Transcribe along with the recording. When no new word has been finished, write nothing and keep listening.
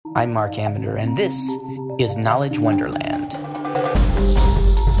I'm Mark Amender, and this is Knowledge Wonderland.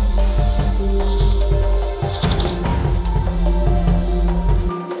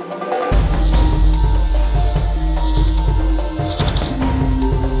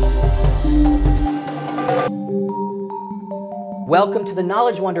 Welcome to the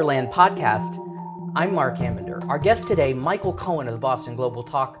Knowledge Wonderland podcast. I'm Mark Amender. Our guest today, Michael Cohen of the Boston Globe, will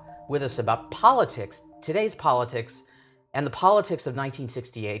talk with us about politics, today's politics, and the politics of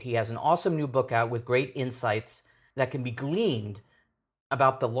 1968. He has an awesome new book out with great insights that can be gleaned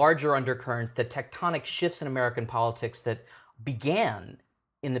about the larger undercurrents, the tectonic shifts in American politics that began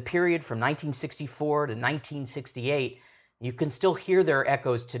in the period from 1964 to 1968. You can still hear their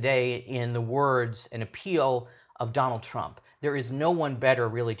echoes today in the words and appeal of Donald Trump. There is no one better,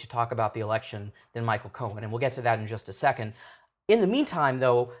 really, to talk about the election than Michael Cohen, and we'll get to that in just a second. In the meantime,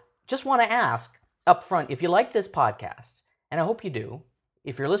 though, just want to ask up front, if you like this podcast, and I hope you do,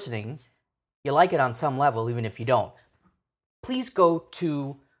 if you're listening, you like it on some level, even if you don't, please go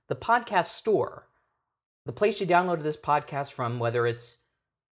to the podcast store, the place you downloaded this podcast from, whether it's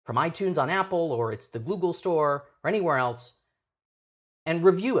from iTunes on Apple or it's the Google store or anywhere else, and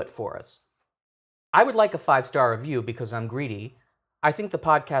review it for us. I would like a 5-star review because I'm greedy. I think the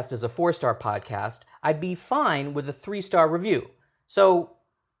podcast is a 4-star podcast. I'd be fine with a 3-star review. So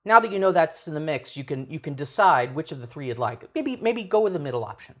now that you know that's in the mix, you can decide which of the three you'd like. Maybe go with the middle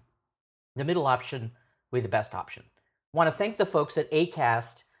option. The middle option will be the best option. I want to thank the folks at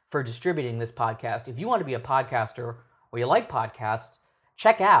Acast for distributing this podcast. If you want to be a podcaster or you like podcasts,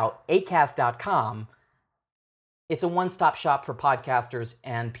 check out acast.com. It's a one-stop shop for podcasters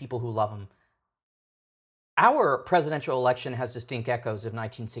and people who love them. Our presidential election has distinct echoes of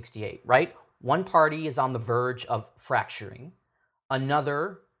 1968, right? One party is on the verge of fracturing.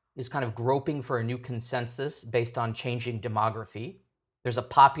 Another is kind of groping for a new consensus based on changing demography. There's a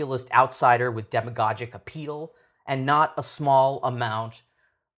populist outsider with demagogic appeal and not a small amount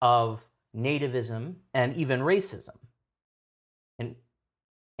of nativism and even racism. An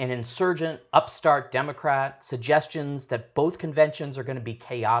insurgent, upstart Democrat, suggestions that both conventions are going to be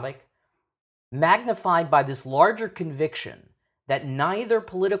chaotic, magnified by this larger conviction that neither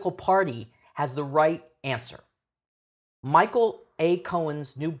political party has the right answer. Michael A.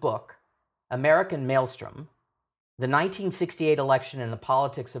 Cohen's new book, American Maelstrom, The 1968 Election and the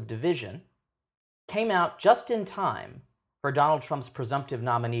Politics of Division, came out just in time for Donald Trump's presumptive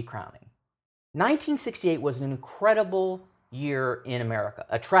nominee crowning. 1968 was an incredible year in America,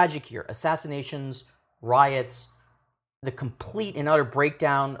 a tragic year. Assassinations, riots, the complete and utter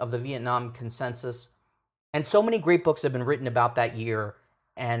breakdown of the Vietnam consensus. And so many great books have been written about that year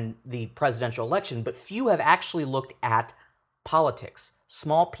and the presidential election, but few have actually looked at politics,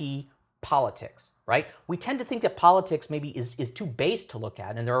 small p politics, right? We tend to think that politics maybe is too base to look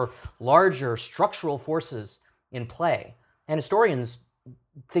at, and there are larger structural forces in play. And historians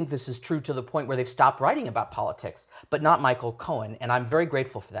think this is true to the point where they've stopped writing about politics, but not Michael Cohen, and I'm very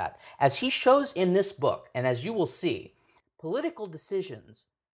grateful for that. As he shows in this book, and as you will see, political decisions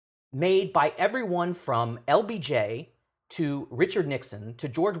made by everyone from LBJ to Richard Nixon to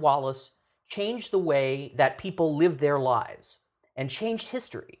George Wallace changed the way that people lived their lives and changed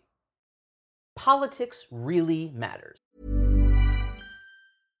history. Politics really matters.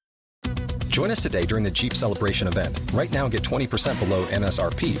 Join us today during the Jeep Celebration event. Right now, get 20% below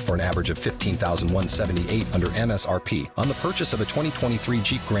MSRP for an average of $15,178 under MSRP on the purchase of a 2023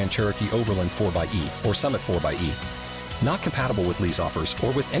 Jeep Grand Cherokee Overland 4xE or Summit 4xE. Not compatible with lease offers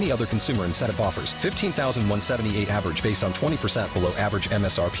or with any other consumer incentive offers. $15,178 average based on 20% below average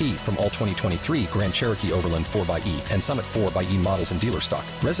MSRP from all 2023 Grand Cherokee Overland 4xE and Summit 4xE models in dealer stock.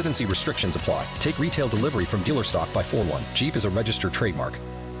 Residency restrictions apply. Take retail delivery from dealer stock by 4/1. Jeep is a registered trademark.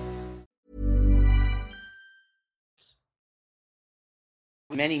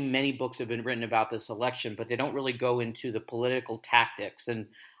 Many books have been written about this election, but they don't really go into the political tactics. And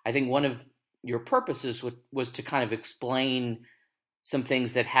I think one of your purposes was to kind of explain some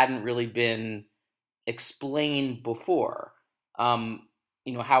things that hadn't really been explained before.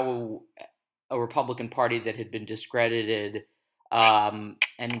 How a Republican Party that had been discredited and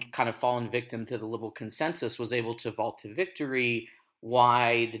kind of fallen victim to the liberal consensus was able to vault to victory,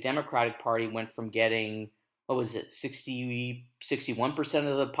 why the Democratic Party went from getting, 61%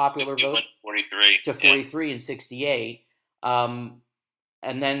 of the popular vote 43 to 43 and 68.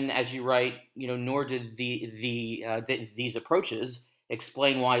 And then, as you write, nor did these approaches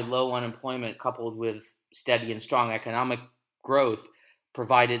explain why low unemployment coupled with steady and strong economic growth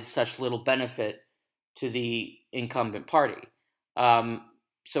provided such little benefit to the incumbent party.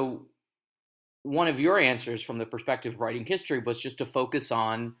 So one of your answers from the perspective of writing history was just to focus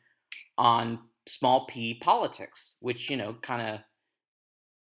on on small p politics, which, kind of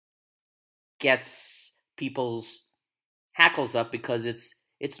gets people's hackles up because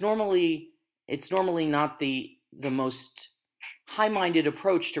it's normally not the most high-minded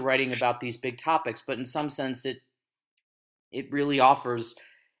approach to writing about these big topics, but in some sense it really offers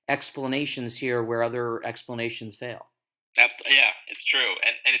explanations here where other explanations fail. Yeah, it's true,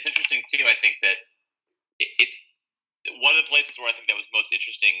 and it's interesting too. I think that it's one of the places where I think that was most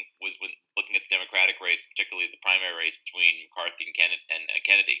interesting was when looking at the Democratic race, particularly the primary race between McCarthy and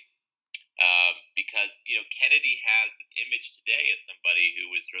Kennedy, because Kennedy has this image today as somebody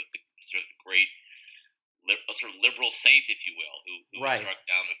who was sort of the great sort of liberal saint, if you will, who Right. was struck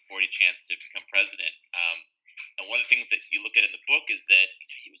down before he had a chance to become president. And one of the things that you look at in the book is that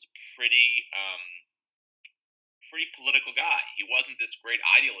he was a pretty political guy. He wasn't this great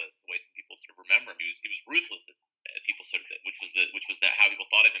idealist the way some people sort of remember him. He was ruthless, as people sort of, which was how people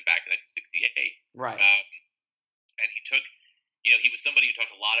thought of him back in 1968. Right. And he took, he was somebody who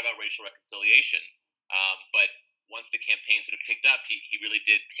talked a lot about racial reconciliation. But once the campaign sort of picked up, he really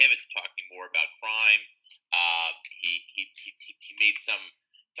did pivot to talking more about crime. He made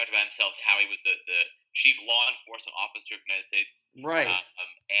talked about himself, how he was the chief law enforcement officer of the United States. Right.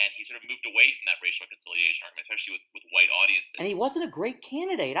 And he sort of moved away from that racial reconciliation argument, especially with white audiences. And he wasn't a great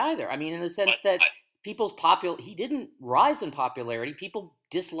candidate either. I mean, in the sense that he didn't rise in popularity. People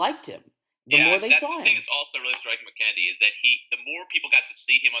disliked him the more they saw him. The thing that's also really striking with Kennedy is that the more people got to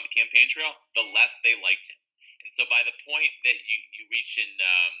see him on the campaign trail, the less they liked him. And so by the point that you reach in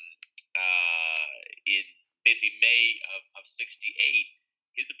basically May of 68,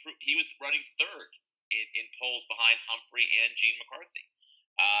 he was running third in polls behind Humphrey and Gene McCarthy.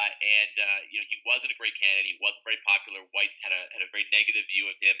 He wasn't a great candidate. He wasn't very popular. Whites had a very negative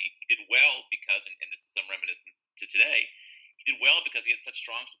view of him. He did well because, and this is some reminiscence to today, he did well because he had such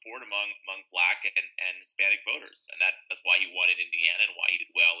strong support among Black and Hispanic voters, and that's why he won in Indiana and why he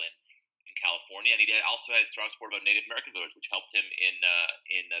did well in California. And he also had strong support about Native American voters, which helped him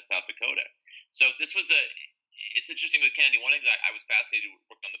in South Dakota. So it's interesting with Kennedy. One of the things I was fascinated with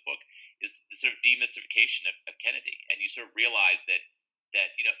working on the book is the sort of demystification of Kennedy, and you sort of realize that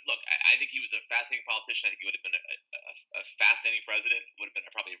look, I think he was a fascinating politician. I think he would have been a fascinating president. Would have been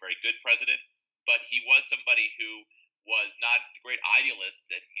probably a very good president, but he was somebody who was not the great idealist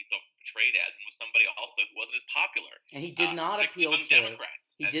that he's often portrayed as, and was somebody also who wasn't as popular. And he did not appeal to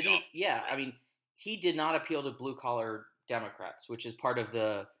Democrats. He didn't. Yeah, I mean, he did not appeal to blue collar Democrats, which is part of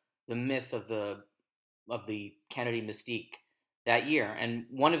the myth of the Kennedy mystique that year. And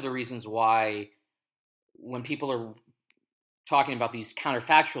one of the reasons why, when people are talking about these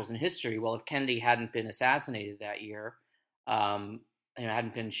counterfactuals in history, well, if Kennedy hadn't been assassinated that year,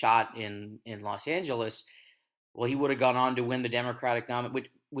 hadn't been shot in Los Angeles, well, he would have gone on to win the Democratic nomination,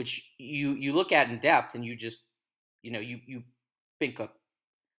 which you look at in depth, and you just, you think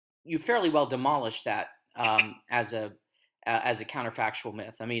you fairly well demolish that as a counterfactual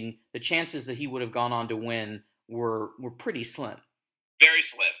myth. I mean, the chances that he would have gone on to win were pretty slim. Very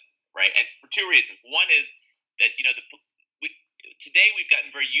slim, right? And for two reasons. One is that today we've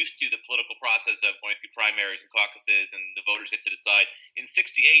gotten very used to the political process of going through primaries and caucuses, and the voters get to decide. In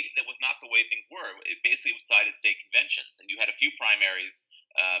 '68, that was not the way things were. It basically was decided state conventions, and you had a few primaries,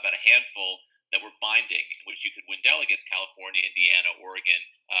 about a handful, that were binding, in which you could win delegates: California, Indiana, Oregon,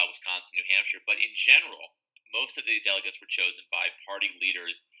 Wisconsin, New Hampshire. But in general, most of the delegates were chosen by party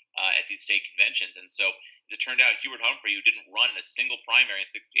leaders at these state conventions. And so, as it turned out, Hubert Humphrey, who didn't run in a single primary in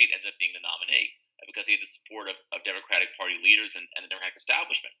 '68, ended up being the nominee because he had the support of Democratic Party leaders and the Democratic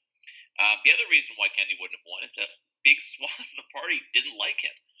establishment. The other reason why Kennedy wouldn't have won is that big swaths of the party didn't like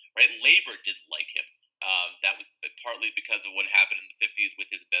him. Right, labor didn't like him. That was partly because of what happened in the '50s with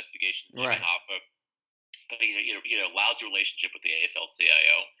his investigation of Jimmy Hoffa. But he had a lousy relationship with the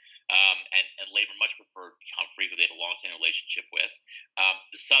AFL-CIO, and labor much preferred Humphrey, who they had a long-standing relationship with.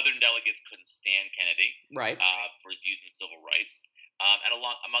 The Southern delegates couldn't stand Kennedy, right, for his views on civil rights. And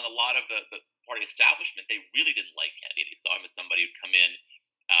among a lot of the party establishment, they really didn't like Kennedy. They saw him as somebody who'd come in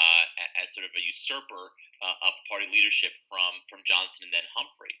as sort of a usurper of party leadership from Johnson and then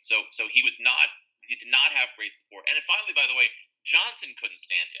Humphrey. So he did not have great support. And then finally, by the way, Johnson couldn't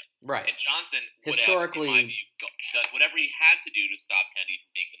stand him. Right. And Johnson historically would have, in my view, done whatever he had to do to stop Kennedy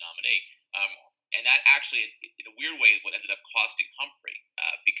from being the nominee. And that actually, in a weird way, is what ended up costing Humphrey,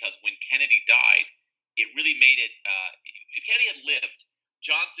 because when Kennedy died, it really made it. If Kennedy had lived,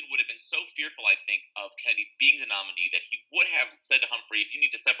 Johnson would have been so fearful, I think, of Kennedy being the nominee that he would have said to Humphrey, "If you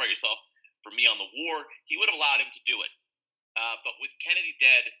need to separate yourself from me on the war," he would have allowed him to do it. But with Kennedy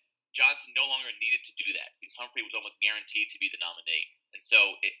dead, Johnson no longer needed to do that because Humphrey was almost guaranteed to be the nominee. And so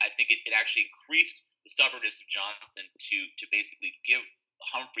I think it actually increased the stubbornness of Johnson to basically give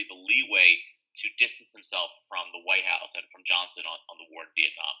Humphrey the leeway to distance himself from the White House and from Johnson on the war in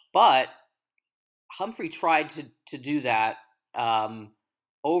Vietnam. But Humphrey tried to do that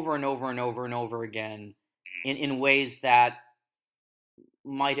over and over and over and over again in ways that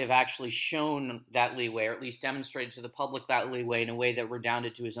might have actually shown that leeway, or at least demonstrated to the public that leeway in a way that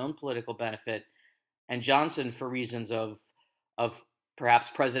redounded to his own political benefit. And Johnson, for reasons of perhaps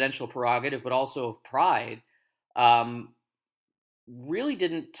presidential prerogative, but also of pride, really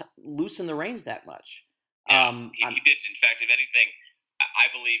didn't loosen the reins that much. Yeah, he didn't. In fact, if anything, I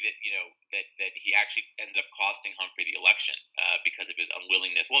believe that that he actually ended up costing Humphrey the election because of his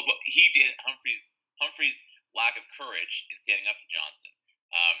unwillingness. Well, he did. Humphrey's lack of courage in standing up to Johnson.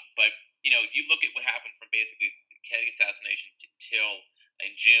 But you look at what happened from basically the Kennedy assassination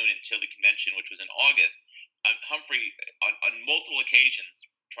in June until the convention, which was in August. Humphrey, on multiple occasions,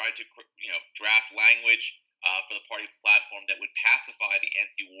 tried to draft language for the party's platform that would pacify the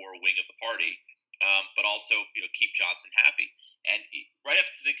anti-war wing of the party, but also keep Johnson happy. And right up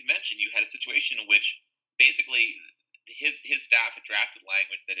to the convention, you had a situation in which basically his staff had drafted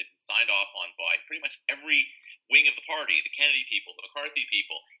language that had been signed off on by pretty much every wing of the party, the Kennedy people, the McCarthy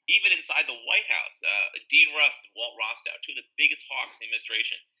people, even inside the White House. Dean Rusk and Walt Rostow, two of the biggest hawks in the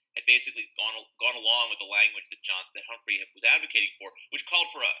administration, had basically gone along with the language that Humphrey was advocating for, which called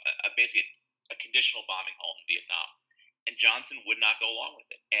for basically a conditional bombing halt in Vietnam. And Johnson would not go along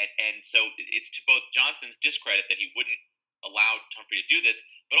with it. And so it's to both Johnson's discredit that he wouldn't allow Humphrey to do this,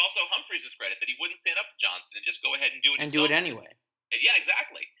 but also Humphrey's discredit that he wouldn't stand up to Johnson and just go ahead and do it. And do it anyway. Yeah,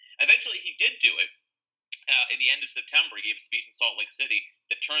 exactly. Eventually, he did do it. In the end of September, he gave a speech in Salt Lake City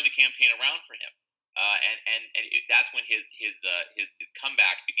that turned the campaign around for him, and that's when his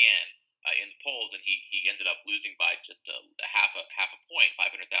comeback began in the polls, and he ended up losing by just a half a point,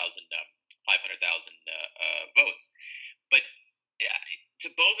 500,000 votes. But to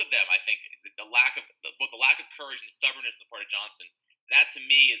both of them, I think the lack of courage and the stubbornness on the part of Johnson, that to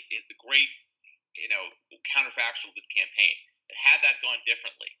me is the great counterfactual of this campaign. That had that gone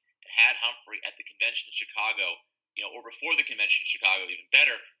differently, had Humphrey at the convention in Chicago, or before the convention in Chicago, even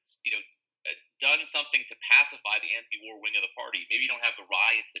better, done something to pacify the anti-war wing of the party. Maybe you don't have the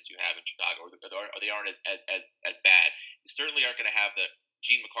riots that you have in Chicago, or they aren't as bad. You certainly aren't going to have the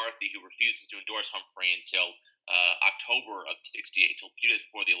Gene McCarthy who refuses to endorse Humphrey until October of '68, till a few days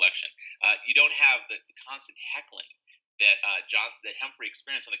before the election. You don't have the constant heckling that Humphrey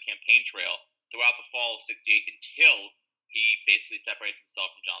experienced on the campaign trail throughout the fall of '68 until he basically separates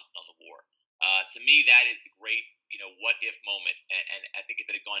himself from Johnson on the war. To me, that is the great, what-if moment. And I think if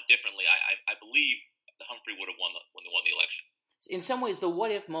it had gone differently, I believe that Humphrey would have won the election. In some ways, the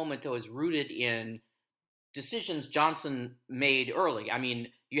what-if moment, though, is rooted in decisions Johnson made early. I mean,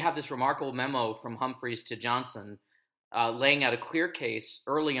 you have this remarkable memo from Humphreys to Johnson laying out a clear case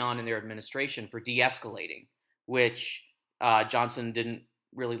early on in their administration for de-escalating, which Johnson didn't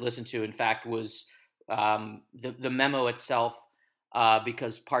really listen to. In fact, was the memo itself,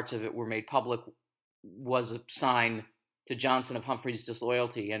 because parts of it were made public, was a sign to Johnson of Humphrey's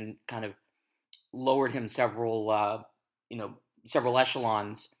disloyalty and kind of lowered him several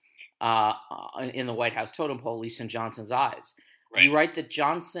echelons in the White House totem pole, at least in Johnson's eyes. Right. You write that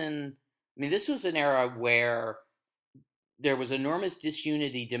Johnson, I mean, this was an era where there was enormous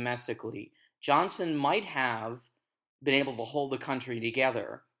disunity domestically. Johnson might have been able to hold the country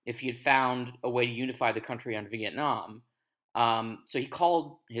together if he had found a way to unify the country on Vietnam. So he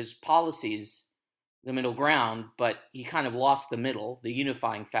called his policies the middle ground, but he kind of lost the middle, the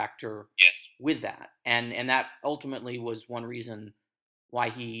unifying factor with that. And that ultimately was one reason why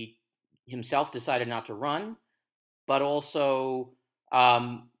he himself decided not to run, but also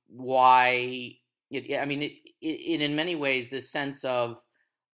why, in many ways, this sense of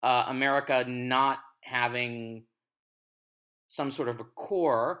America not having some sort of a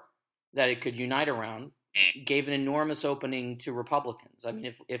core that it could unite around gave an enormous opening to Republicans. I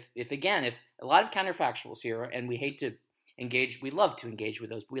mean, if a lot of counterfactuals here, and we hate to engage, we love to engage with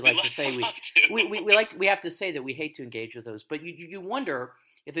those, but we have to say that we hate to engage with those. But you wonder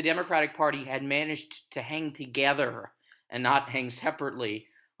if the Democratic Party had managed to hang together and not hang separately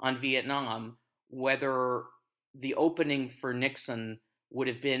on Vietnam, whether the opening for Nixon would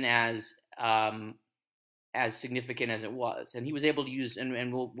have been as significant as it was. And he was able to use, and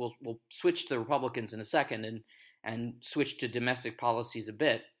we'll switch to the Republicans in a second and switch to domestic policies a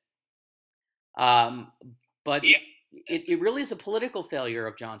bit. But it really is a political failure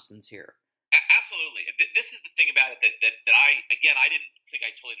of Johnson's here. Absolutely. This is the thing about it that I didn't think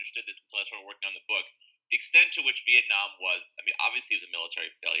I totally understood this until I started working on the book. the extent to which Vietnam was, I mean, obviously it was a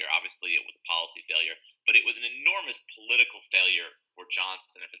military failure, obviously it was a policy failure, but it was an enormous political failure for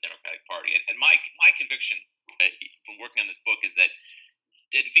Johnson and for the Democratic Party. And my conviction from working on this book is that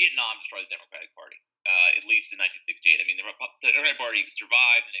Vietnam destroyed the Democratic Party, at least in 1968. I mean, the Democratic Party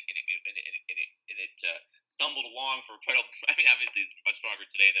survived, and it stumbled along for quite a. I mean, obviously, it's much stronger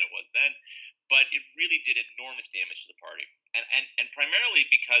today than it was then, but it really did enormous damage to the party, and primarily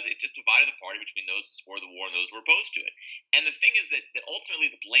because it just divided the party between those who supported the war and those who were opposed to it. And the thing is that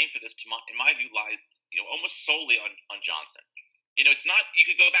ultimately the blame for this, in my view, lies almost solely on Johnson. It's not. You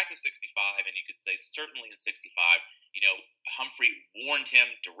could go back to '65, and you could say certainly in '65. Humphrey warned him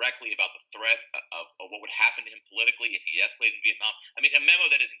directly about the threat of what would happen to him politically if he escalated in Vietnam. I mean, a memo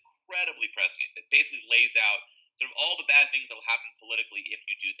that is incredibly prescient, that basically lays out sort of all the bad things that will happen politically if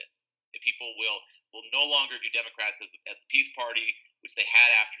you do this. That people will no longer view Democrats as the peace party, which they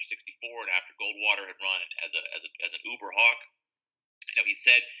had after '64 and after Goldwater had run as an uber hawk. He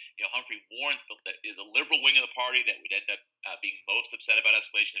said, Humphrey warned the liberal wing of the party that would end up being most upset about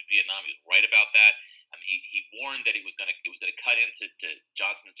escalation in Vietnam. He was right about that. I mean, he warned that it was going to cut into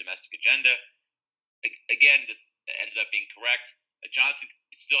Johnson's domestic agenda. Again, this ended up being correct. Johnson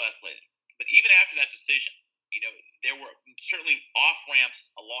still escalated, but even after that decision, there were certainly off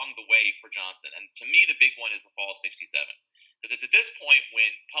ramps along the way for Johnson. And to me, the big one is the fall of '67. Because it's at this point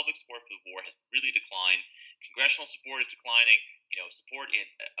when public support for the war has really declined, congressional support is declining, support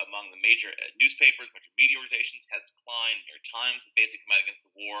among the major newspapers, major media organizations has declined. New York Times has basically come out against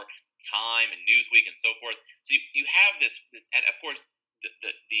the war, Time and Newsweek and so forth. So you have this, and of course,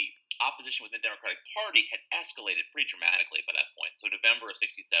 the opposition within the Democratic Party had escalated pretty dramatically by that point. So November of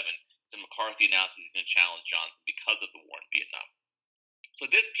 '67, Senator McCarthy announces he's going to challenge Johnson because of the war in Vietnam. So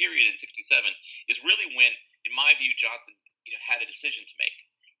this period in '67 is really when, in my view, Johnson had a decision to make.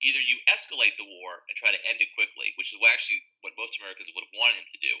 Either you escalate the war and try to end it quickly, which is what most Americans would have wanted him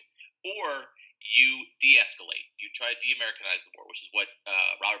to do, or you de-escalate. You try to de-Americanize the war, which is what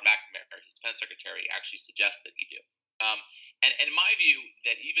Robert McNamara, his defense secretary, actually suggested that he do. And in my view,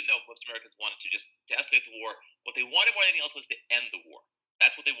 that even though most Americans wanted to escalate the war, what they wanted more than anything else was to end the war.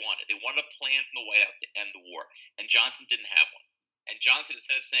 That's what they wanted. They wanted a plan from the White House to end the war, and Johnson didn't have one. And Johnson,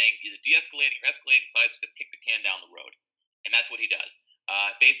 instead of saying either de-escalating or escalating, decides to just kick the can down the road. And that's what he does.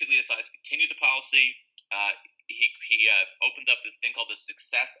 Basically decides to continue the policy. He opens up this thing called the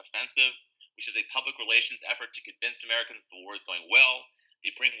Success Offensive, which is a public relations effort to convince Americans the war is going well. They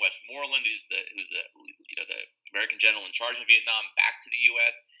bring Westmoreland, who's the American general in charge of Vietnam, back to the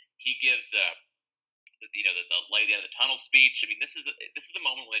U.S. He gives the light at the end of the tunnel speech. I mean, this is the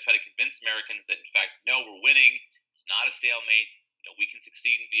moment when they try to convince Americans that in fact, no, we're winning. It's not a stalemate. We can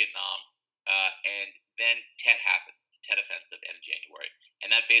succeed in Vietnam. And then Tet happens. Tet Offensive in January, and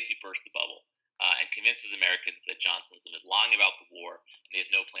that basically burst the bubble and convinces Americans that Johnson's been lying about the war and he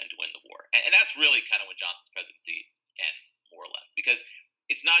has no plan to win the war. And that's really kind of when Johnson's presidency ends, more or less, because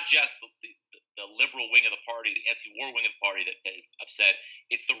it's not just the liberal wing of the party, the anti-war wing of the party that is upset.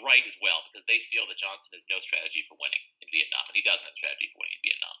 It's the right as well, because they feel that Johnson has no strategy for winning in Vietnam, and he doesn't have a strategy for winning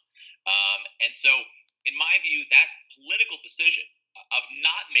in Vietnam. And so, in my view, that political decision of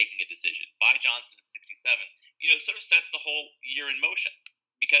not making a decision by Johnson in '67, sort of sets the whole year in motion,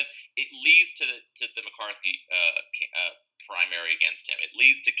 because it leads to the McCarthy primary against him. It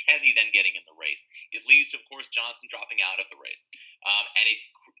leads to Kennedy then getting in the race. It leads to, of course, Johnson dropping out of the race, and it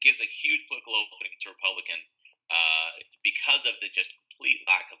gives a huge political opening to Republicans because of the just complete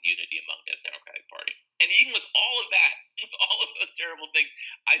lack of unity among the Democratic Party. And even with all of that, with all of those terrible things,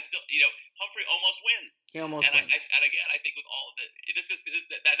 I still, Humphrey almost wins. He almost wins. And again, I think with all of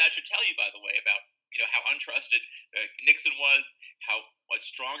that should tell you, by the way, about how untrusted Nixon was, how much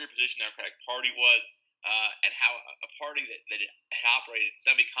stronger position the Democratic Party was, and how a party that had operated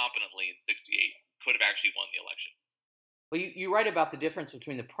semi-competently in '68 could have actually won the election. Well, you write about the difference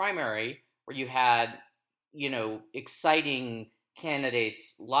between the primary, where you had, exciting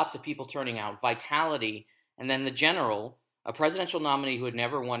candidates, lots of people turning out, vitality, and then the general, a presidential nominee who had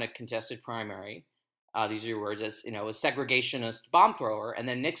never won a contested primary. These are your words, as a segregationist bomb thrower, and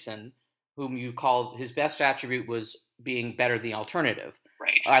then Nixon, whom you called his best attribute was being better than the alternative.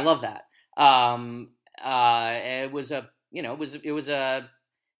 Right. I love that. It was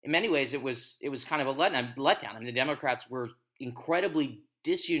in many ways it was kind of a letdown. I mean, the Democrats were incredibly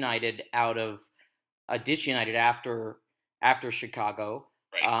disunited after Chicago.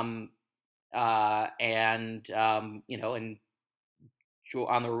 Right. And on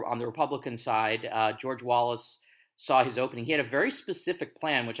the Republican side, George Wallace saw his opening. He had a very specific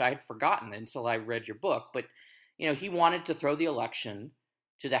plan, which I had forgotten until I read your book. But he wanted to throw the election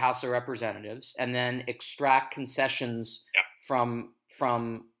to the House of Representatives and then extract concessions from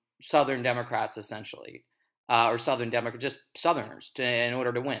Southern Democrats, essentially, or Southern Democrats, just Southerners, in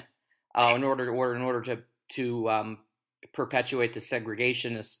order to win, in order to perpetuate the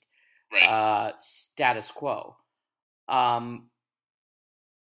segregationist status quo.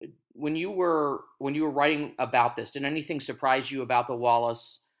 When you were writing about this, did anything surprise you about the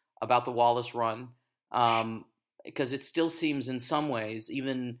Wallace run? Because it still seems, in some ways,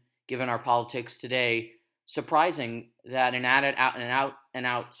 even given our politics today, surprising that an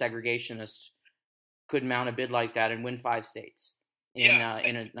out segregationist could mount a bid like that and win 5 states in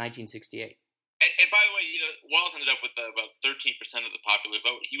 1968. And by the way, Wallace ended up with about 13% of the popular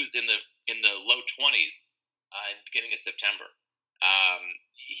vote. He was in the low 20s in the beginning of September.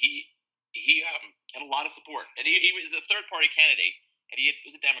 He had a lot of support, and he was a third party candidate, and he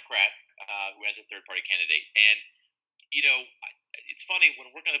was a Democrat who was a third party candidate. And it's funny, when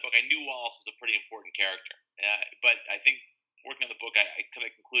working on the book, I knew Wallace was a pretty important character, but I think working on the book, I kind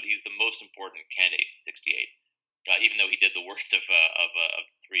of concluded he's the most important candidate in '68. Even though he did the worst of 3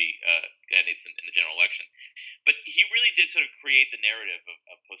 candidates in the general election. But he really did sort of create the narrative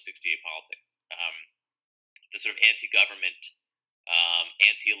of post-68 politics, the sort of anti-government,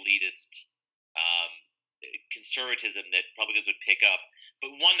 anti-elitist conservatism that Republicans would pick up,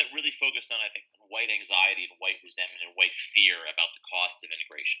 but one that really focused on, I think, white anxiety and white resentment and white fear about the costs of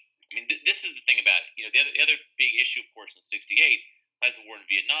integration. I mean, this is the thing about it. The other big issue, of course, in '68, besides the war in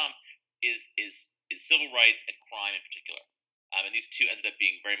Vietnam, is civil rights and crime in particular. And these two ended up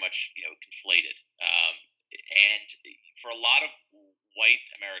being very much, conflated. And for a lot of white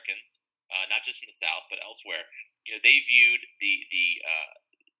Americans, not just in the South but elsewhere, they viewed the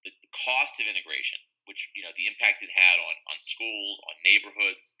cost of integration, which the impact it had on schools, on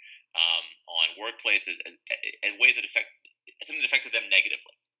neighborhoods, on workplaces, and ways that something that affected them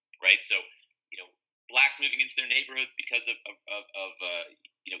negatively, right? So, blacks moving into their neighborhoods because of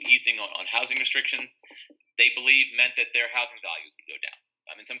easing on housing restrictions, they believed meant that their housing values would go down.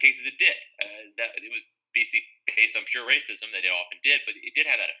 In some cases, it did. That it was basically based on pure racism that it often did, but it did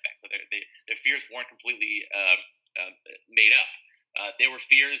have that effect. So their fears weren't completely made up. There were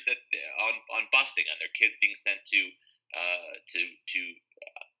fears that on busing, on their kids being sent to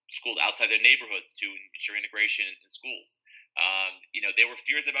schools outside their neighborhoods to ensure integration in schools. There were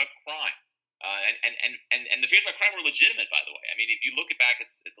fears about crime. And the fears about crime were legitimate, by the way. I mean, if you look back at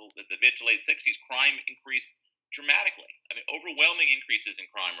the mid to late '60s, crime increased dramatically. I mean, overwhelming increases in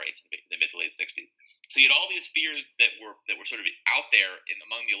crime rates in the mid to late '60s. So you had all these fears that were sort of out there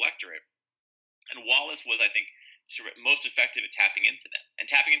among the electorate, and Wallace was, I think, sort of most effective at tapping into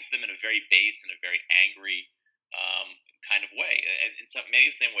them in a very base and a very angry kind of way, and in many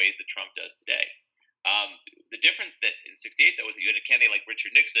of the same ways that Trump does today. The difference that in '68, though, was that you had a candidate like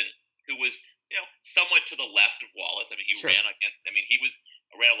Richard Nixon, who was, somewhat to the left of Wallace. I mean, he ran a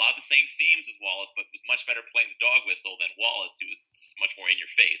lot of the same themes as Wallace, but was much better playing the dog whistle than Wallace, who was much more in your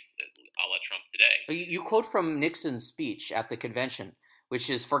face, a la Trump today. You quote from Nixon's speech at the convention, which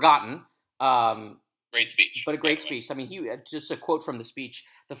is forgotten. Great speech. But a great speech. I mean, just a quote from the speech: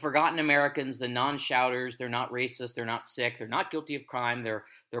 "The forgotten Americans, the non-shouters, they're not racist, they're not sick, they're not guilty of crime, they're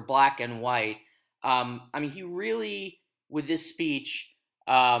black and white." I mean, he really, with this speech,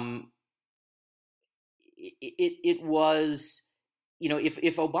 it was,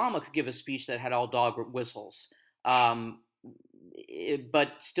 if Obama could give a speech that had all dog whistles, but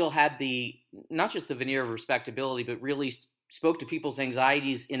still had not just the veneer of respectability, but really spoke to people's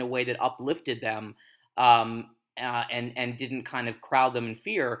anxieties in a way that uplifted them, and didn't kind of crowd them in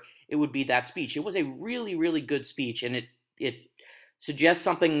fear, it would be that speech. It was a really, really good speech, and it suggests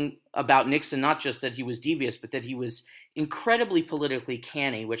something about Nixon, not just that he was devious, but that he was incredibly politically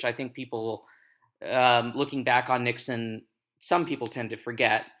canny, which I think people, looking back on Nixon, some people tend to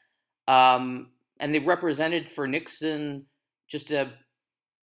forget. And they represented for Nixon just a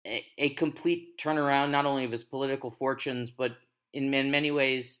complete turnaround, not only of his political fortunes, but in many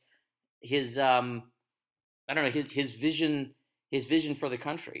ways his vision for the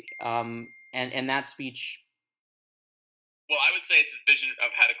country. And that speech. Well, I would say it's his vision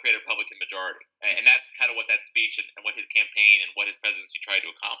of how to create a Republican majority. And that's kind of what that speech and what his campaign and what his presidency tried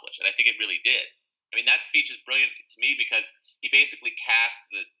to accomplish. And I think it really did. I mean, that speech is brilliant to me because he basically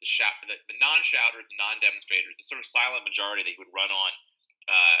casts the non-shouters, the non-demonstrators, the sort of silent majority that he would run on.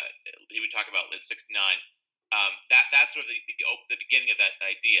 He would talk about in '69. That's sort of the beginning of that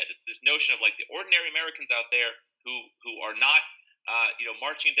idea. This notion of like the ordinary Americans out there who are not,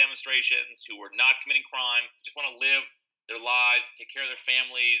 marching in demonstrations, who are not committing crime, just want to live their lives, take care of their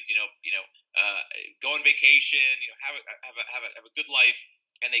families, go on vacation, have a good life.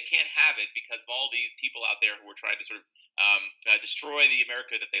 and they can't have it because of all these people out there who are trying to sort of destroy the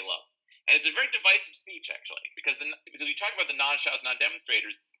America that they love. And it's a very divisive speech, actually, because we talk about the non-shouters,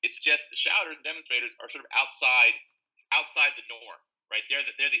 non-demonstrators. It's just the shouters and demonstrators are sort of outside the norm, right? They're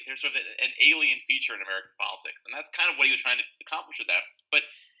sort of an alien feature in American politics, and that's kind of what he was trying to accomplish with that. But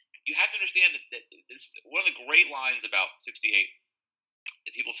you have to understand that this, one of the great lines about 68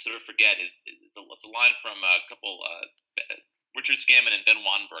 that people sort of forget is it's a line from a couple. Richard Scammon and Ben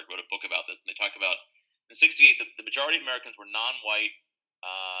Wanenberg wrote a book about this, and they talk about in '68 the majority of Americans were non-white,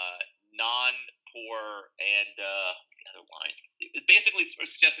 non-poor, and the other line. It was basically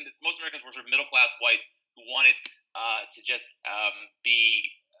suggesting that most Americans were sort of middle-class whites who wanted to just have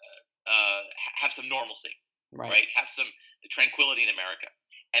some normalcy, right? Have some tranquility in America,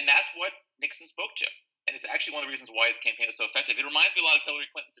 and that's what Nixon spoke to. And it's actually one of the reasons why his campaign is so effective. It reminds me a lot of Hillary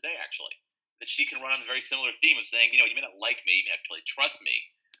Clinton today, actually, that she can run on a very similar theme of saying, you may not like me, you may not actually trust me,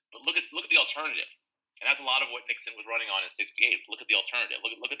 but look at the alternative. And that's a lot of what Nixon was running on in '68. Look at the alternative.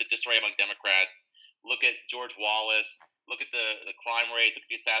 Look at the disarray among Democrats. Look at George Wallace. Look at the crime rates. Look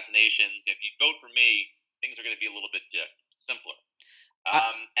at the assassinations. If you vote for me, things are going to be a little bit simpler.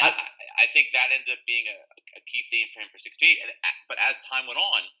 I think that ended up being a key theme for him for '68. But as time went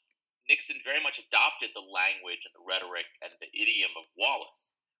on, Nixon very much adopted the language and the rhetoric and the idiom of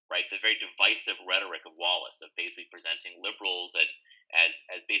Wallace, right? The very divisive rhetoric of Wallace, of basically presenting liberals and as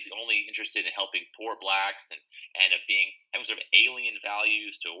basically only interested in helping poor blacks and of having sort of alien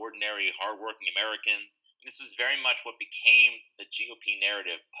values to ordinary, hardworking Americans. And this was very much what became the GOP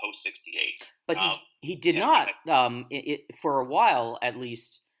narrative post '68. But he did not, for a while at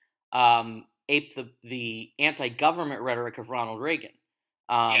least, ape the anti-government rhetoric of Ronald Reagan.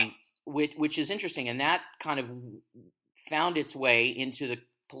 Yes. Which is interesting, and that kind of found its way into the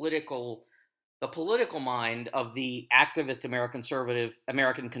political mind of the activist American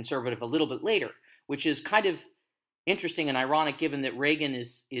conservative a little bit later, which is kind of interesting and ironic, given that Reagan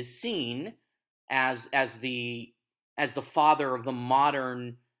is seen as the father of the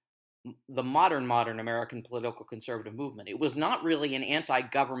modern American political conservative movement. It was not really an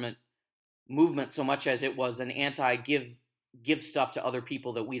anti-government movement so much as it was an anti-give stuff to other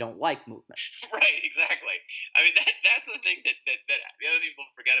people that we don't like movement. Right, exactly. I mean, that's the thing that the other thing people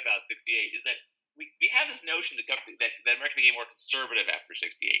forget about '68 is that we have this notion that America became more conservative after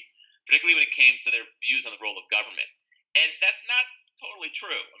 '68, particularly when it came to their views on the role of government. And that's not totally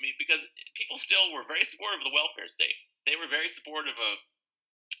true. I mean, because people still were very supportive of the welfare state. They were very supportive of,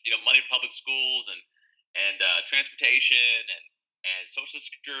 money for public schools and transportation and Social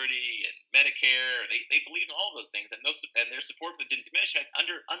Security and Medicare. They believed in all of those things, and their support for it didn't diminish.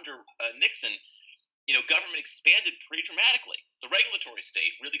 Under Nixon, government expanded pretty dramatically. The regulatory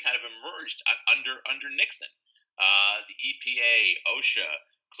state really kind of emerged under Nixon. The EPA, OSHA,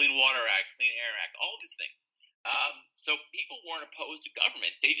 Clean Water Act, Clean Air Act, all of these things. So people weren't opposed to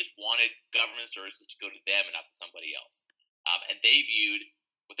government. They just wanted government services to go to them and not to somebody else. And they viewed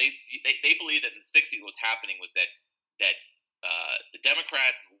what they believed that in the '60s what was happening was that the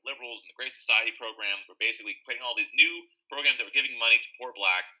Democrats and the liberals and the Great Society programs were basically creating all these new programs that were giving money to poor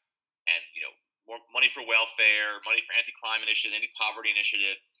blacks and, more money for welfare, money for anti-crime initiatives, anti-poverty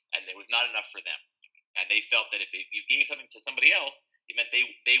initiatives, and there was not enough for them. And they felt that if you gave something to somebody else, it meant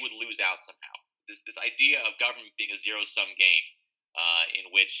they would lose out somehow. This idea of government being a zero-sum game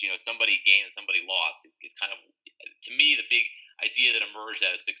in which, somebody gained and somebody lost is kind of, to me, the big idea that emerged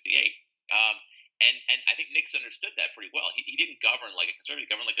out of '68. And I think Nixon understood that pretty well. He didn't govern like a conservative,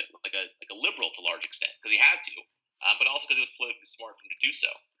 he governed like a liberal to a large extent because he had to, but also because it was politically smart for him to do so.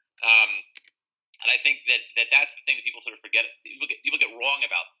 And I think that's the thing that people sort of forget. People get wrong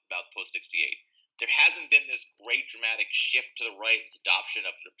about post '68. There hasn't been this great dramatic shift to the right, its adoption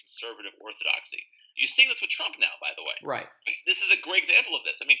of the conservative orthodoxy. You're seeing this with Trump now, by the way. Right. This is a great example of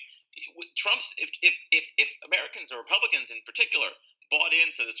this. I mean, Trump's if Americans or Republicans in particular bought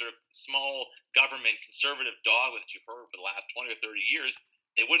into the sort of small government conservative dogma that you've heard for the last 20 or 30 years,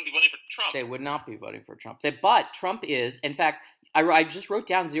 they wouldn't be voting for Trump. They would not be voting for Trump. But Trump is, in fact, I just wrote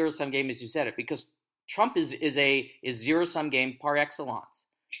down zero-sum game as you said it, because Trump is zero-sum game par excellence.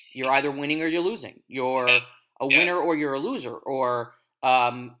 You're either winning or you're losing. You're a winner or you're a loser, or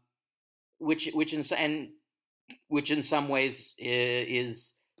which in some ways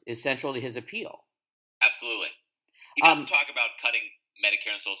is central to his appeal. Absolutely. He doesn't talk about cutting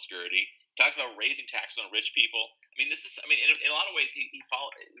Medicare and Social Security. He talks about raising taxes on rich people. In a lot of ways, he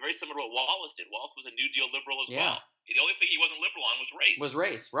followed very similar to what Wallace did. Wallace was a New Deal liberal as well. The only thing he wasn't liberal on was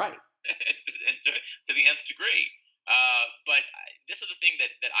race. Right. And to the nth degree. But this is the thing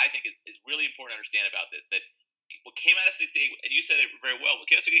that I think is really important to understand about this, that what came out of 68, and you said it very well, what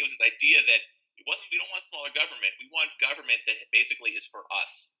came out of 68 was this idea that we don't want smaller government. We want government that basically is for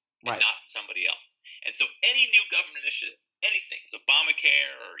us and Right. not for somebody else. And so any new government initiative, anything, it's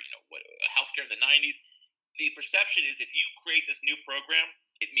Obamacare or healthcare in the 90s, the perception is if you create this new program,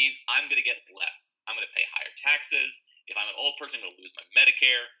 it means I'm going to get less. I'm going to pay higher taxes. If I'm an old person, I'm going to lose my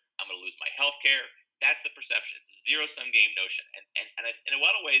Medicare. I'm going to lose my health care. That's the perception. It's a zero-sum game notion. And in a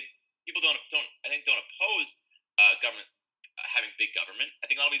lot of ways, people don't oppose government, having big government. I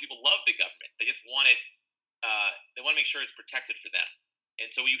think a lot of people love big government. They just want it. They want to make sure it's protected for them. And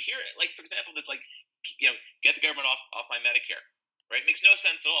so when you hear it, like for example, this get the government off my Medicare. Right? It makes no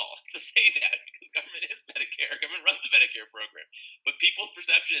sense at all to say that because government is Medicare. Government runs the Medicare program. But people's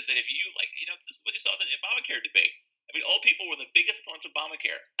perception is that if you, this is what you saw in the Obamacare debate. I mean, old people were the biggest opponents of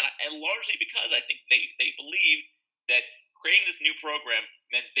Obamacare. And largely because I think they believed that creating this new program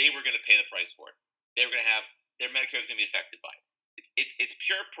meant they were going to pay the price for it. They were going to have, their Medicare was going to be affected by it. It's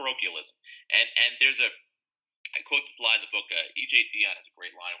pure parochialism. And there's I quote this line in the book, E.J. Dionne has a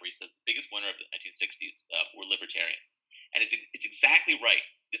great line where he says, the biggest winner of the 1960s were libertarians. And it's exactly right.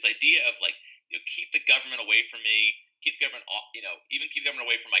 This idea of keep the government away from me, keep government off, even keep government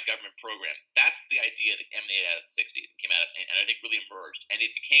away from my government program. That's the idea that emanated out of the 60s and came out of, and I think really emerged. And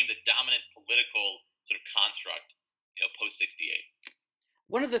it became the dominant political sort of construct, post 68.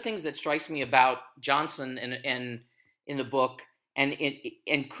 One of the things that strikes me about Johnson in the book, and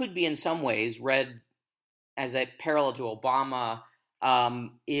could be in some ways read as a parallel to Obama,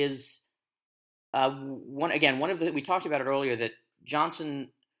 is one of the, we talked about it earlier, that Johnson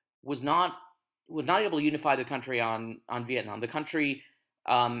was not able to unify the country on Vietnam. The country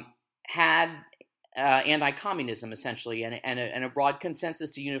had anti-communism essentially, and a broad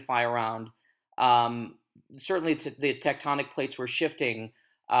consensus to unify around. Certainly, the tectonic plates were shifting,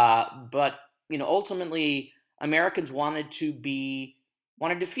 but ultimately, Americans wanted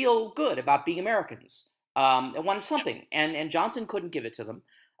to feel good about being Americans. They wanted something, and Johnson couldn't give it to them.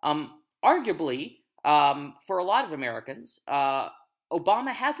 Arguably, for a lot of Americans,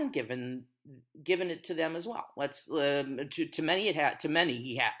 Obama hasn't given it to them as well. To many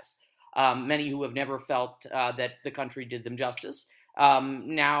he has. Many who have never felt that the country did them justice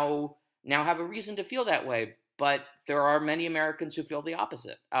now have a reason to feel that way. But there are many Americans who feel the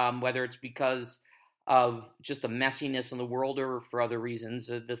opposite, whether it's because of just the messiness in the world or for other reasons,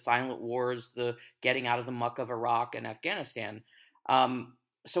 the silent wars, the getting out of the muck of Iraq and Afghanistan.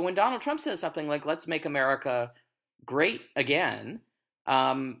 So when Donald Trump says something like "Let's make America great again,"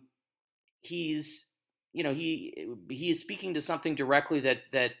 he's he is speaking to something directly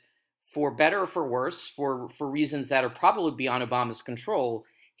that for better or for worse, for reasons that are probably beyond Obama's control,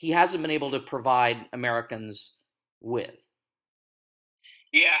 he hasn't been able to provide Americans with.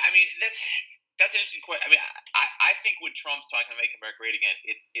 Yeah, I mean that's an interesting question. I mean, I think when Trump's talking about make America great again,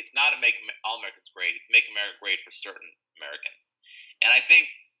 it's not to make all Americans great. It's make America great for certain Americans. And I think,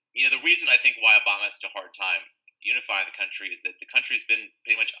 the reason I think why Obama has such a hard time unifying the country is that the country's been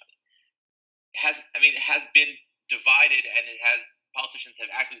pretty much has been divided, and politicians have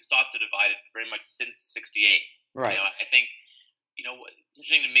actually sought to divide it very much since 68. Right. I think, what's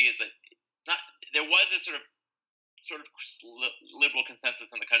interesting to me is that there was this sort of liberal consensus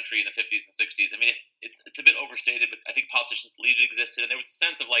in the country in the 50s and 60s. I mean, it's a bit overstated, but I think politicians believed it existed, and there was a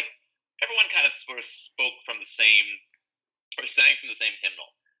sense of everyone kind of sort of spoke from the same, or sang from the same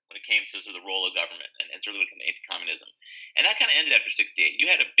hymnal when it came to sort of the role of government and sort of when it came to anti-communism. And that kind of ended after 68. You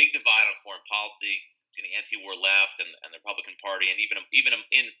had a big divide on foreign policy between the anti-war left and the Republican Party, and even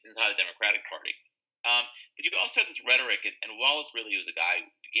inside the Democratic Party. But you also had this rhetoric, and Wallace really was the guy who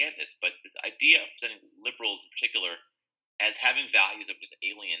began this, but this idea of presenting liberals in particular as having values that were just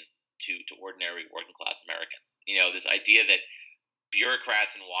alien to ordinary working class Americans. This idea that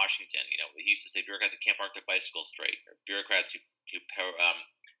bureaucrats in Washington, he used to say bureaucrats who can't park their bicycles straight, or bureaucrats who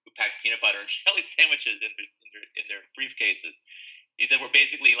pack peanut butter and jelly sandwiches in their briefcases. He said we're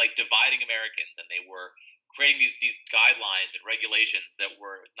basically dividing Americans, and they were creating these guidelines and regulations that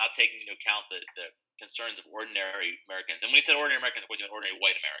were not taking into account the concerns of ordinary Americans. And when he said ordinary Americans, of course, he meant ordinary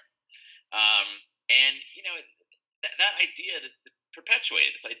white Americans. That idea that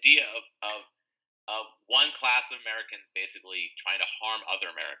perpetuated this idea of one class of Americans basically trying to harm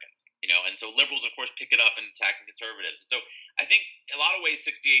other Americans, and so liberals, of course, pick it up and attacking conservatives. And so I think in a lot of ways,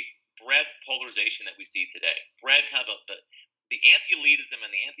 68 bred polarization that we see today, bred kind of the anti-elitism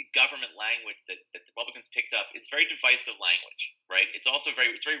and the anti-government language that Republicans picked up. It's very divisive language, right? It's also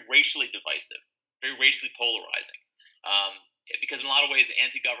very racially divisive, very racially polarizing, because in a lot of ways,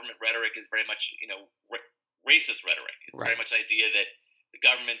 anti-government rhetoric is very much, racist rhetoric. It's right. Very much the idea that the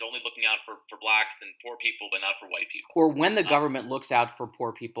government's only looking out for blacks and poor people, but not for white people. Or when the government looks out for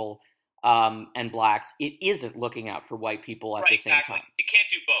poor people and blacks, it isn't looking out for white people at the same time. It can't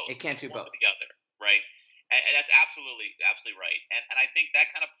do both. It can't do both. One or the other, right? And that's absolutely right. And I think that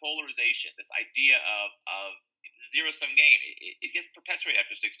kind of polarization, this idea of zero-sum game, it gets perpetuated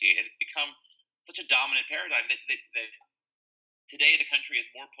after 68, and it's become such a dominant paradigm that today the country is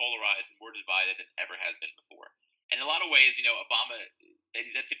more polarized and more divided than ever has been before. And in a lot of ways, Obama, that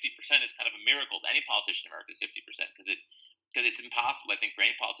he's at 50% is kind of a miracle to any politician in America is 50%, because it's impossible, I think, for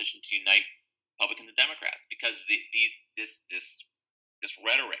any politician to unite Republicans and Democrats, because this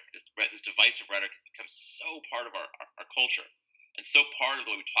rhetoric, this divisive rhetoric has become so part of our culture and so part of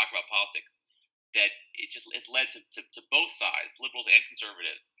the way we talk about politics that it's led to both sides, liberals and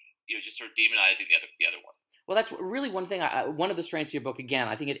conservatives, just sort of demonizing the other one. Well, that's really one thing. One of the strengths of your book, again,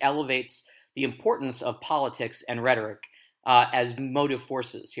 I think it elevates the importance of politics and rhetoric as motive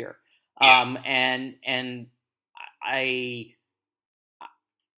forces here. Yeah. And I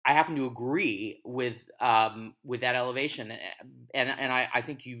happen to agree with that elevation, and I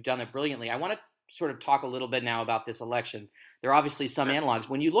think you've done it brilliantly. I want to sort of talk a little bit now about this election. There are obviously some analogs.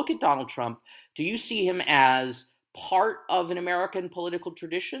 When you look at Donald Trump, do you see him as part of an American political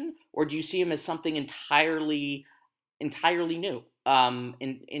tradition, or do you see him as something entirely new,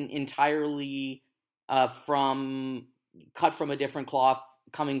 entirely cut from a different cloth,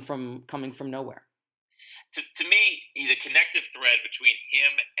 coming from nowhere? To me, the connective thread between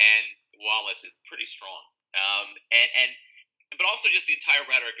him and Wallace is pretty strong, but also just the entire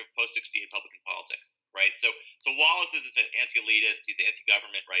rhetoric of post-68 Republican politics, right? So Wallace is an anti-elitist, he's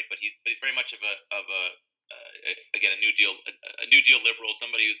anti-government, right? But he's very much of a again a New Deal liberal,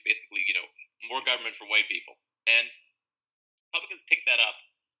 somebody who's basically more government for white people, and Republicans pick that up,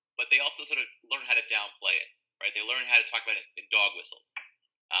 but they also sort of learn how to downplay it, right? They learn how to talk about it in dog whistles.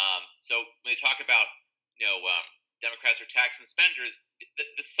 So when they talk about Democrats are tax and spenders,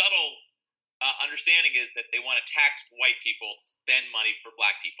 the subtle understanding is that they want to tax white people, spend money for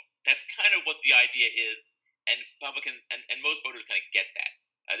black people. That's kind of what the idea is, and Republicans and most voters kind of get that.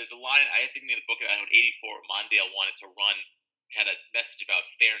 There's a line, I think in the book, I know in 84, Mondale had a message about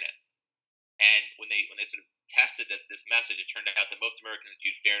fairness. And when they sort of tested this message, it turned out that most Americans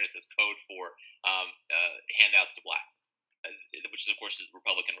viewed fairness as code for handouts to blacks, which is, of course, is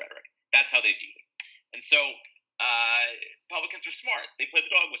Republican rhetoric. That's how they viewed it. And so Republicans are smart. They played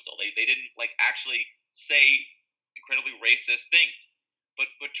the dog whistle. They didn't actually say incredibly racist things.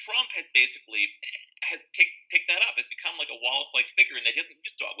 But Trump has basically picked that up. Has become like a Wallace-like figure, in that he doesn't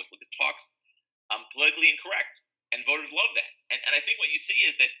just dog whistle. He just talks politically incorrect, and voters love that. And I think what you see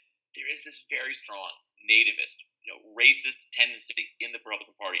is that there is this very strong nativist, racist tendency in the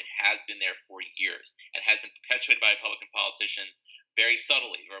Republican Party, and has been there for years, and has been perpetuated by Republican politicians very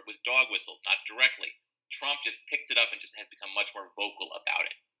subtly, or with dog whistles, not directly. Trump just picked it up and just has become much more vocal about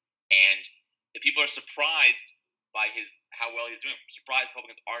it. And the people are surprised by how well he's doing. Surprised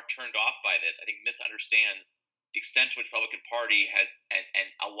Republicans aren't turned off by this. I think misunderstands the extent to which the Republican Party has, and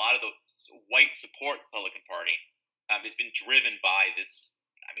a lot of the white support the Republican Party has been driven by this,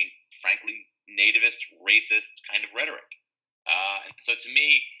 frankly, nativist, racist kind of rhetoric. And so to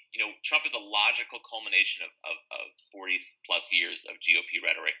me, Trump is a logical culmination of 40 plus years of GOP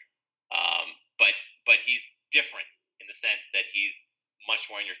rhetoric. But he's different in the sense that he's much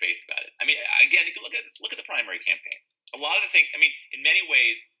more in your face about it. Again, you can look at the primary campaign. A lot of the things, in many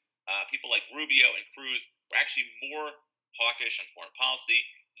ways, people like Rubio and Cruz were actually more hawkish on foreign policy,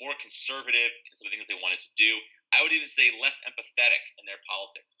 more conservative in some of the things they wanted to do. I would even say less empathetic in their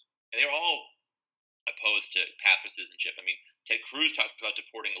politics. And they were all opposed to path of citizenship. Ted Cruz talked about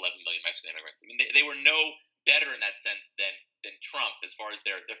deporting 11 million Mexican immigrants. They were no better in that sense than Trump as far as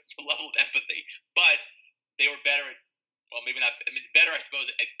their level of empathy. But they were better at, well, maybe not, better, I suppose,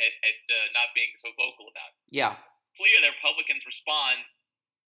 at not being so vocal about it. Yeah. Clear that Republicans respond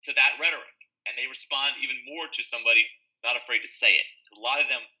to that rhetoric, and they respond even more to somebody who's not afraid to say it. A lot of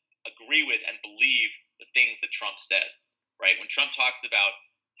them agree with and believe the things that Trump says, right? When Trump talks about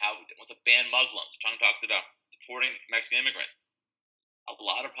how he wants to ban Muslims, Trump talks about deporting Mexican immigrants. A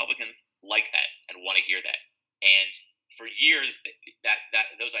lot of Republicans like that and want to hear that. And for years, that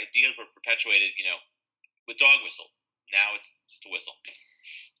those ideas were perpetuated, with dog whistles. Now it's just a whistle.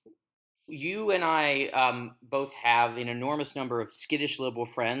 You and I both have an enormous number of skittish liberal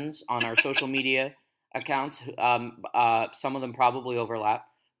friends on our social media accounts. Some of them probably overlap,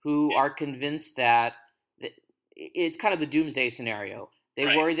 who are convinced that it's kind of the doomsday scenario. They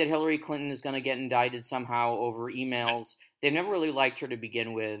worry that Hillary Clinton is going to get indicted somehow over emails. They've never really liked her to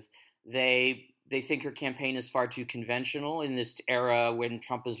begin with. They they think her campaign is far too conventional in this era when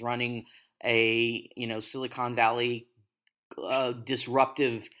Trump is running a Silicon Valley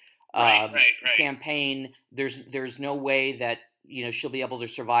disruptive Right. campaign. There's no way that she'll be able to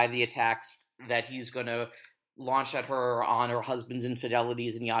survive the attacks that he's going to launch at her on her husband's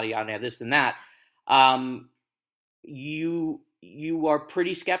infidelities and yada yada, this and that. You are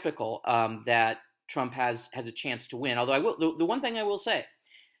pretty skeptical that Trump has a chance to win. Although the one thing I will say,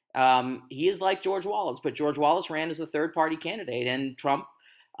 he is like George Wallace, but George Wallace ran as a third party candidate, and Trump,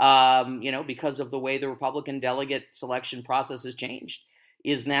 because of the way the Republican delegate selection process has changed,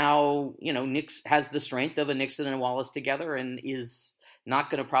 is now, has the strength of a Nixon and Wallace together, and is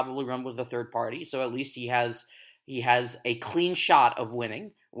not going to probably run with a third party. So at least he has a clean shot of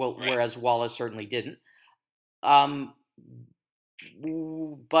winning, whereas Wallace certainly didn't. But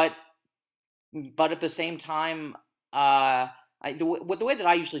at the same time, the way that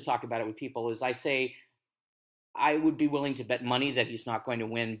I usually talk about it with people is I say I would be willing to bet money that he's not going to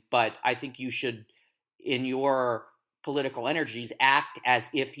win, but I think you should, in your political energies, act as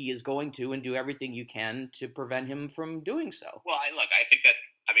if he is going to, and do everything you can to prevent him from doing so. Well, I think that,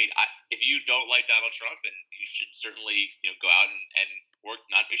 if you don't like Donald Trump, then you should certainly go out and work,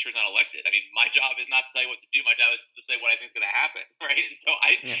 not make sure he's not elected. My job is not to tell you what to do. My job is to say what I think is going to happen, right? And so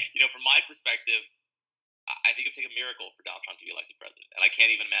from my perspective, I think it would take a miracle for Donald Trump to be elected president, and I can't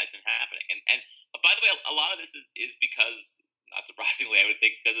even imagine it happening. And by the way, a lot of this is because, not surprisingly, I would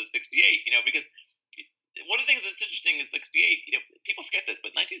think because of 68. Because one of the things that's interesting in 68, people forget this,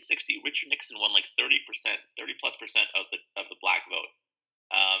 but 1960, Richard Nixon won like 30%, 30+% of the black vote.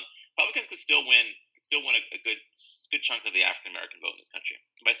 Republicans could still win a good chunk of the African American vote in this country.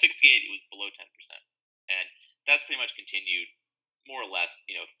 By 68, it was below 10%, and that's pretty much continued more or less,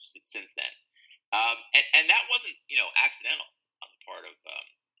 since then. And that wasn't, accidental on the part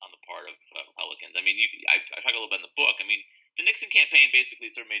of Republicans. I talk a little bit in the book. The Nixon campaign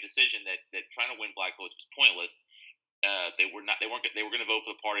basically sort of made a decision that trying to win black votes was pointless. They were going to vote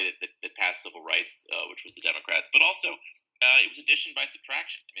for the party that passed civil rights, which was the Democrats. But also, it was addition by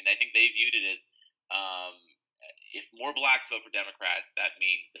subtraction. I think they viewed it as if more blacks vote for Democrats, that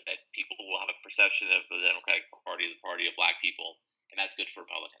means that people will have a perception of the Democratic Party as a party of black people, and that's good for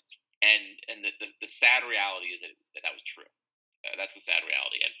Republicans. And the sad reality is that was true. That's the sad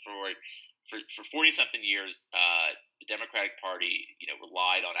reality. And for 40-something years, the Democratic Party,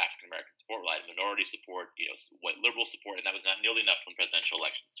 relied on African American support, relied on minority support, white liberal support, and that was not nearly enough to win presidential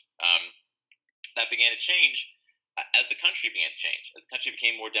elections. That began to change as the country began to change, as the country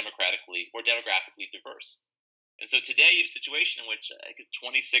became more demographically diverse. And so today you have a situation in which I think it's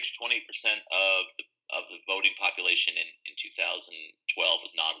 28% of the voting population in 2012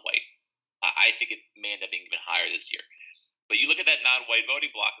 was non-white. I think it may end up being even higher this year. But you look at that non-white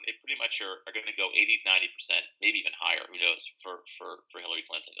voting bloc, and they pretty much are going to go 80-90%, maybe even higher, who knows, for Hillary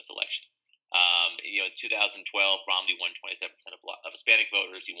Clinton this election. In 2012, Romney won 27% of Hispanic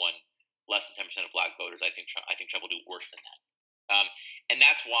voters. He won less than 10% of black voters. I think Trump will do worse than that. And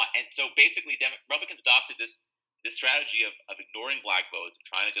that's why. And so basically, Republicans adopted this strategy of ignoring black votes, of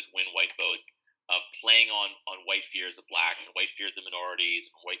trying to just win white votes, of playing on white fears of blacks and white fears of minorities,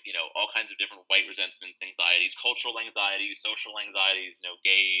 and white, all kinds of different white resentments, anxieties, cultural anxieties, social anxieties,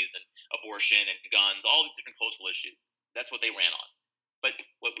 gays and abortion and guns, all these different cultural issues. That's what they ran on. But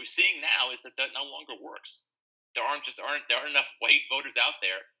what we're seeing now is that no longer works. There aren't enough white voters out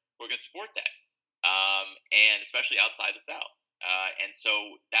there who are going to support that, and especially outside the South. And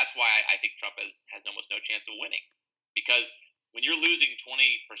so that's why I think Trump has almost no chance of winning, because when you're losing 20%,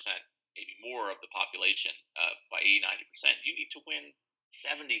 maybe more of the population by 80-90%, you need to win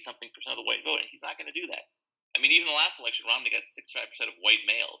 70-something% of the white vote, and he's not going to do that. Even the last election, Romney got 65% of white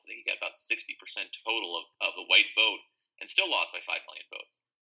males. I think he got about 60% total of the white vote, and still lost by 5 million votes.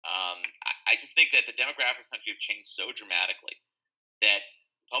 I just think that the demographics of the country have changed so dramatically that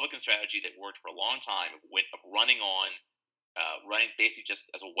Republican strategy that worked for a long time of running basically just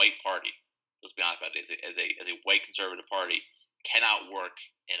as a white party, let's be honest about it, as a white conservative party, cannot work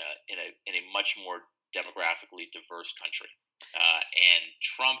in a much more demographically diverse country. And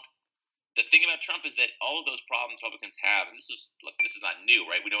Trump, the thing about Trump is that all of those problems Republicans have, and this is not new,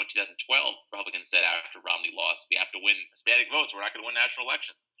 right? We know in 2012, Republicans said after Romney lost, we have to win Hispanic votes. We're not going to win national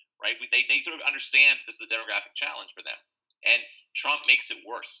elections, right? They sort of understand this is a demographic challenge for them. And Trump makes it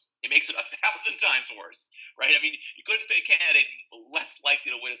worse. He makes it 1,000 times worse, right? You couldn't pick a candidate less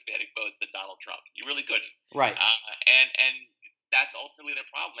likely to win Hispanic votes than Donald Trump. You really couldn't. Right. And that's ultimately their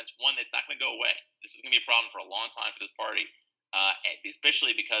problem. It's one that's not going to go away. This is going to be a problem for a long time for this party,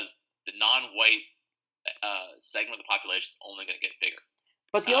 especially because the non-white segment of the population is only going to get bigger.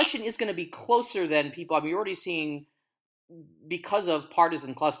 But the election is going to be closer than people. I mean, you're already seeing, because of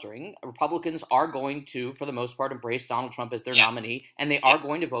partisan clustering, Republicans are going to, for the most part, embrace Donald Trump as their nominee, and they are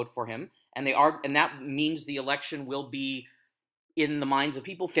going to vote for him, and that means the election will be, in the minds of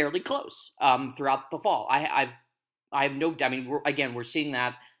people, fairly close throughout the fall. I have no. I mean, we're seeing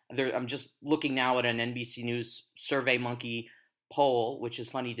that. I'm just looking now at an NBC News SurveyMonkey poll, which is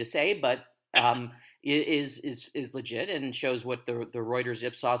funny to say, but is legit and shows what the Reuters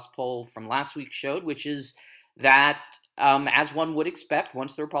Ipsos poll from last week showed, which is that, as one would expect,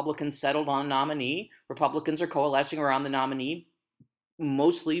 once the Republicans settled on a nominee, Republicans are coalescing around the nominee,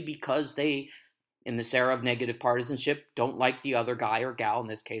 mostly because they, in this era of negative partisanship, don't like the other guy or gal, in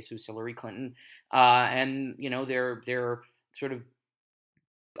this case, who's Hillary Clinton, and they're sort of,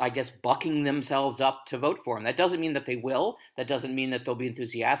 I guess, bucking themselves up to vote for him. That doesn't mean that they will. That doesn't mean that they'll be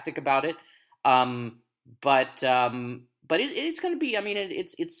enthusiastic about it. But it's going to be. I mean,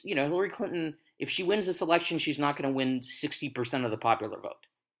 it's Hillary Clinton. If she wins this election, she's not going to win 60% of the popular vote.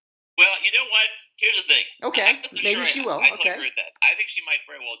 Well, you know what? Here's the thing. Okay, maybe she will. I totally agree with that. I think she might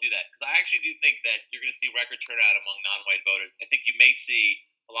very well do that, because I actually do think that you're going to see record turnout among non-white voters. I think you may see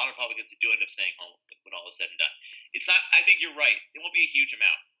a lot of Republicans who do end up staying home when all is said and done. It's not. I think you're right. It won't be a huge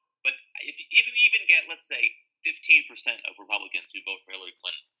amount, but if you even get, let's say, 15% of Republicans who vote for Hillary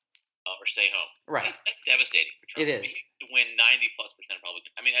Clinton or stay home, right? That's devastating for Trump. It is. To win 90+%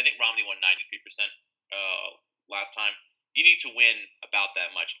 Republican. I mean, I think Romney won 93% last time. You need to win about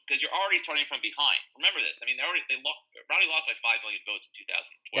that much, because you're already starting from behind. Remember this. I mean, Romney lost by 5 million votes in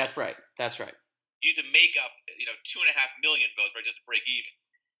 2012. That's right. You need to make up, 2.5 million votes, right, just to break even.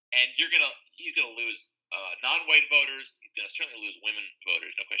 And he's gonna lose non-white voters. He's gonna certainly lose women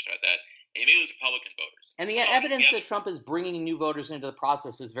voters, no question about that. And he may lose Republican voters. And the evidence that Trump is bringing new voters into the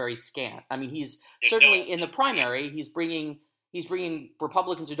process is very scant. I mean, he's certainly in the primary. He's bringing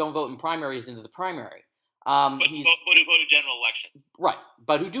Republicans who don't vote in primaries into the primary. But who vote in general elections. Right,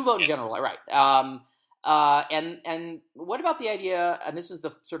 but who do vote in general, right. And what about the idea, and this is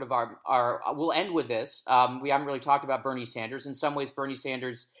the sort of our we'll end with this, we haven't really talked about Bernie Sanders. In some ways, Bernie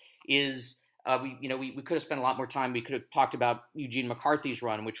Sanders is, we could have spent a lot more time, we could have talked about Eugene McCarthy's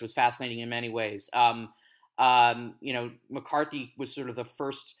run, which was fascinating in many ways. McCarthy was sort of the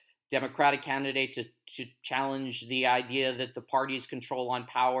first Democratic candidate to challenge the idea that the party's control on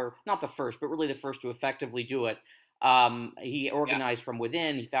power, not the first, but really the first to effectively do it. He organized from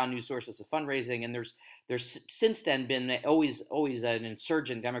within. He found new sources of fundraising, and there's since then been always an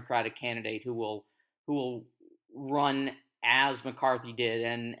insurgent Democratic candidate who will run as McCarthy did,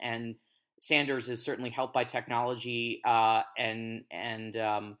 and Sanders is certainly helped by technology and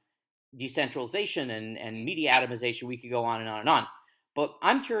decentralization and media atomization. We could go on and on and on. But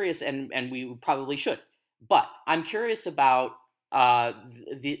I'm curious, and we probably should, but I'm curious about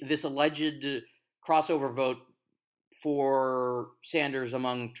this alleged crossover vote for Sanders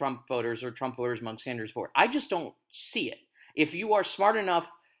among Trump voters, or Trump voters among Sanders voters. I just don't see it. If you are smart enough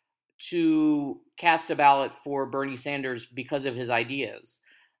to cast a ballot for Bernie Sanders because of his ideas,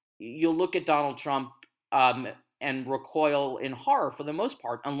 you'll look at Donald Trump and recoil in horror for the most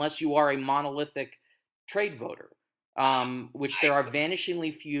part, unless you are a monolithic trade voter. Which there are vanishingly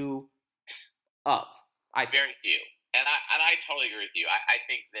few of. Very few, and I totally agree with you. I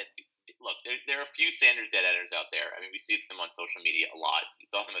think that, look, there are a few Sanders dead editors out there. I mean, we see them on social media a lot. We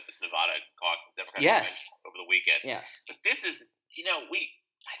saw them at this Nevada caucus Democratic over the weekend. Yes, but this is,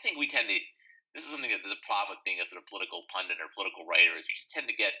 I think we tend to. This is something that there's a problem with being a sort of political pundit or political writer, is you just tend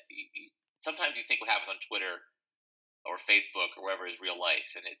to get. Sometimes you think what happens on Twitter or Facebook or wherever is real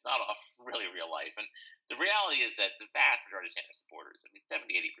life, and it's not really real life. And the reality is that the vast majority of Sanders supporters,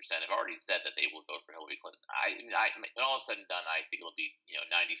 70-80%, have already said that they will vote for Hillary Clinton. When all is said and done, I think it'll be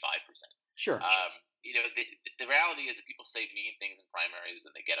 95%. Sure. The reality is that people say mean things in primaries,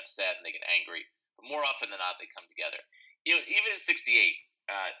 and they get upset and they get angry, but more often than not, they come together. Even in 68,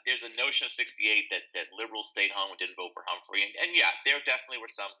 there's a notion of 68 that liberals stayed home and didn't vote for Humphrey, and yeah, there definitely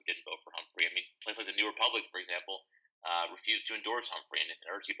were some who didn't vote for Humphrey. I mean, places like the New Republic, for example, refused to endorse Humphrey and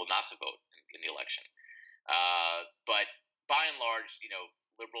urged people not to vote in the election. But by and large,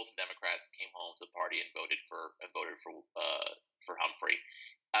 liberals and Democrats came home to the party and voted for Humphrey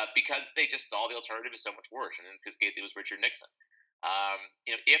because they just saw the alternative is so much worse. And in his case, it was Richard Nixon.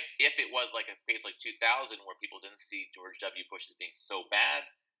 If it was like a case like 2000 where people didn't see George W. Bush as being so bad,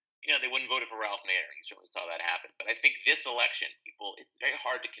 they wouldn't vote for Ralph Nader. You certainly saw that happen. But I think this election, it's very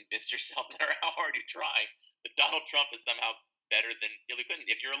hard to convince yourself, no matter how hard you try, that Donald Trump is somehow better than Hillary Clinton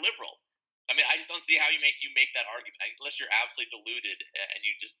if you're a liberal. I mean, I just don't see how you make that argument, unless you're absolutely deluded and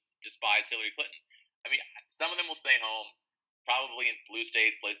you just despise Hillary Clinton. I mean, some of them will stay home. probably in blue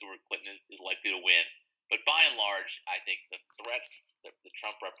states, places where Clinton is likely to win. But by and large, I think the threat that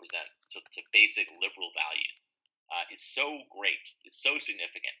Trump represents to basic liberal values is so great, is so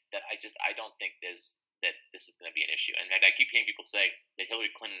significant that I don't think that this is going to be an issue. And I keep hearing people say that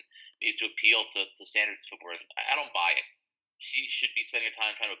Hillary Clinton needs to appeal to standards of worth. I don't buy it. She should be spending her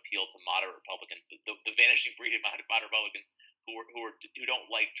time trying to appeal to moderate Republicans, the vanishing breed of moderate Republicans who don't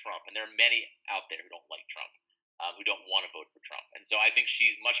like Trump, and there are many out there who don't like Trump, who don't want to vote for Trump. And so I think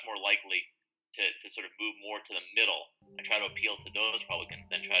she's much more likely to sort of move more to the middle and try to appeal to those Republicans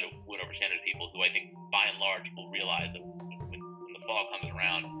than try to win over standard people who I think by and large will realize that when the fall comes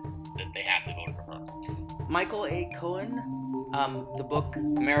around that they have to vote for her. Michael A. Cohen, the book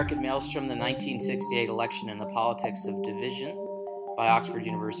American Maelstrom, the 1968 Election and the Politics of Division by Oxford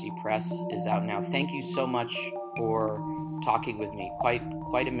University Press is out now. Thank you so much for talking with me.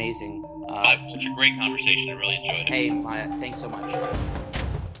 Quite amazing. Such a great conversation. I really enjoyed it. Hey, Maya, thanks so much.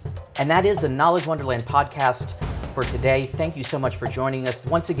 And that is the Knowledge Wonderland podcast for today. Thank you so much for joining us.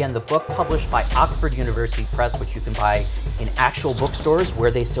 Once again, the book published by Oxford University Press, which you can buy in actual bookstores where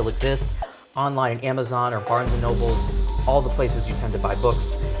they still exist, online at Amazon or Barnes & Nobles, all the places you tend to buy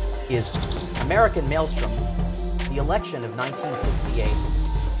books, is American Maelstrom, the Election of 1968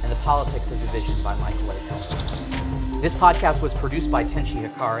 and the Politics of Division by Michael A. Cohen. This podcast was produced by Tenchi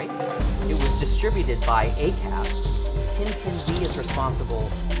Hikari. It was distributed by Acast. Tintin V is responsible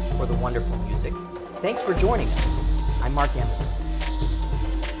for the wonderful music. Thanks for joining us. I'm Mark Amber.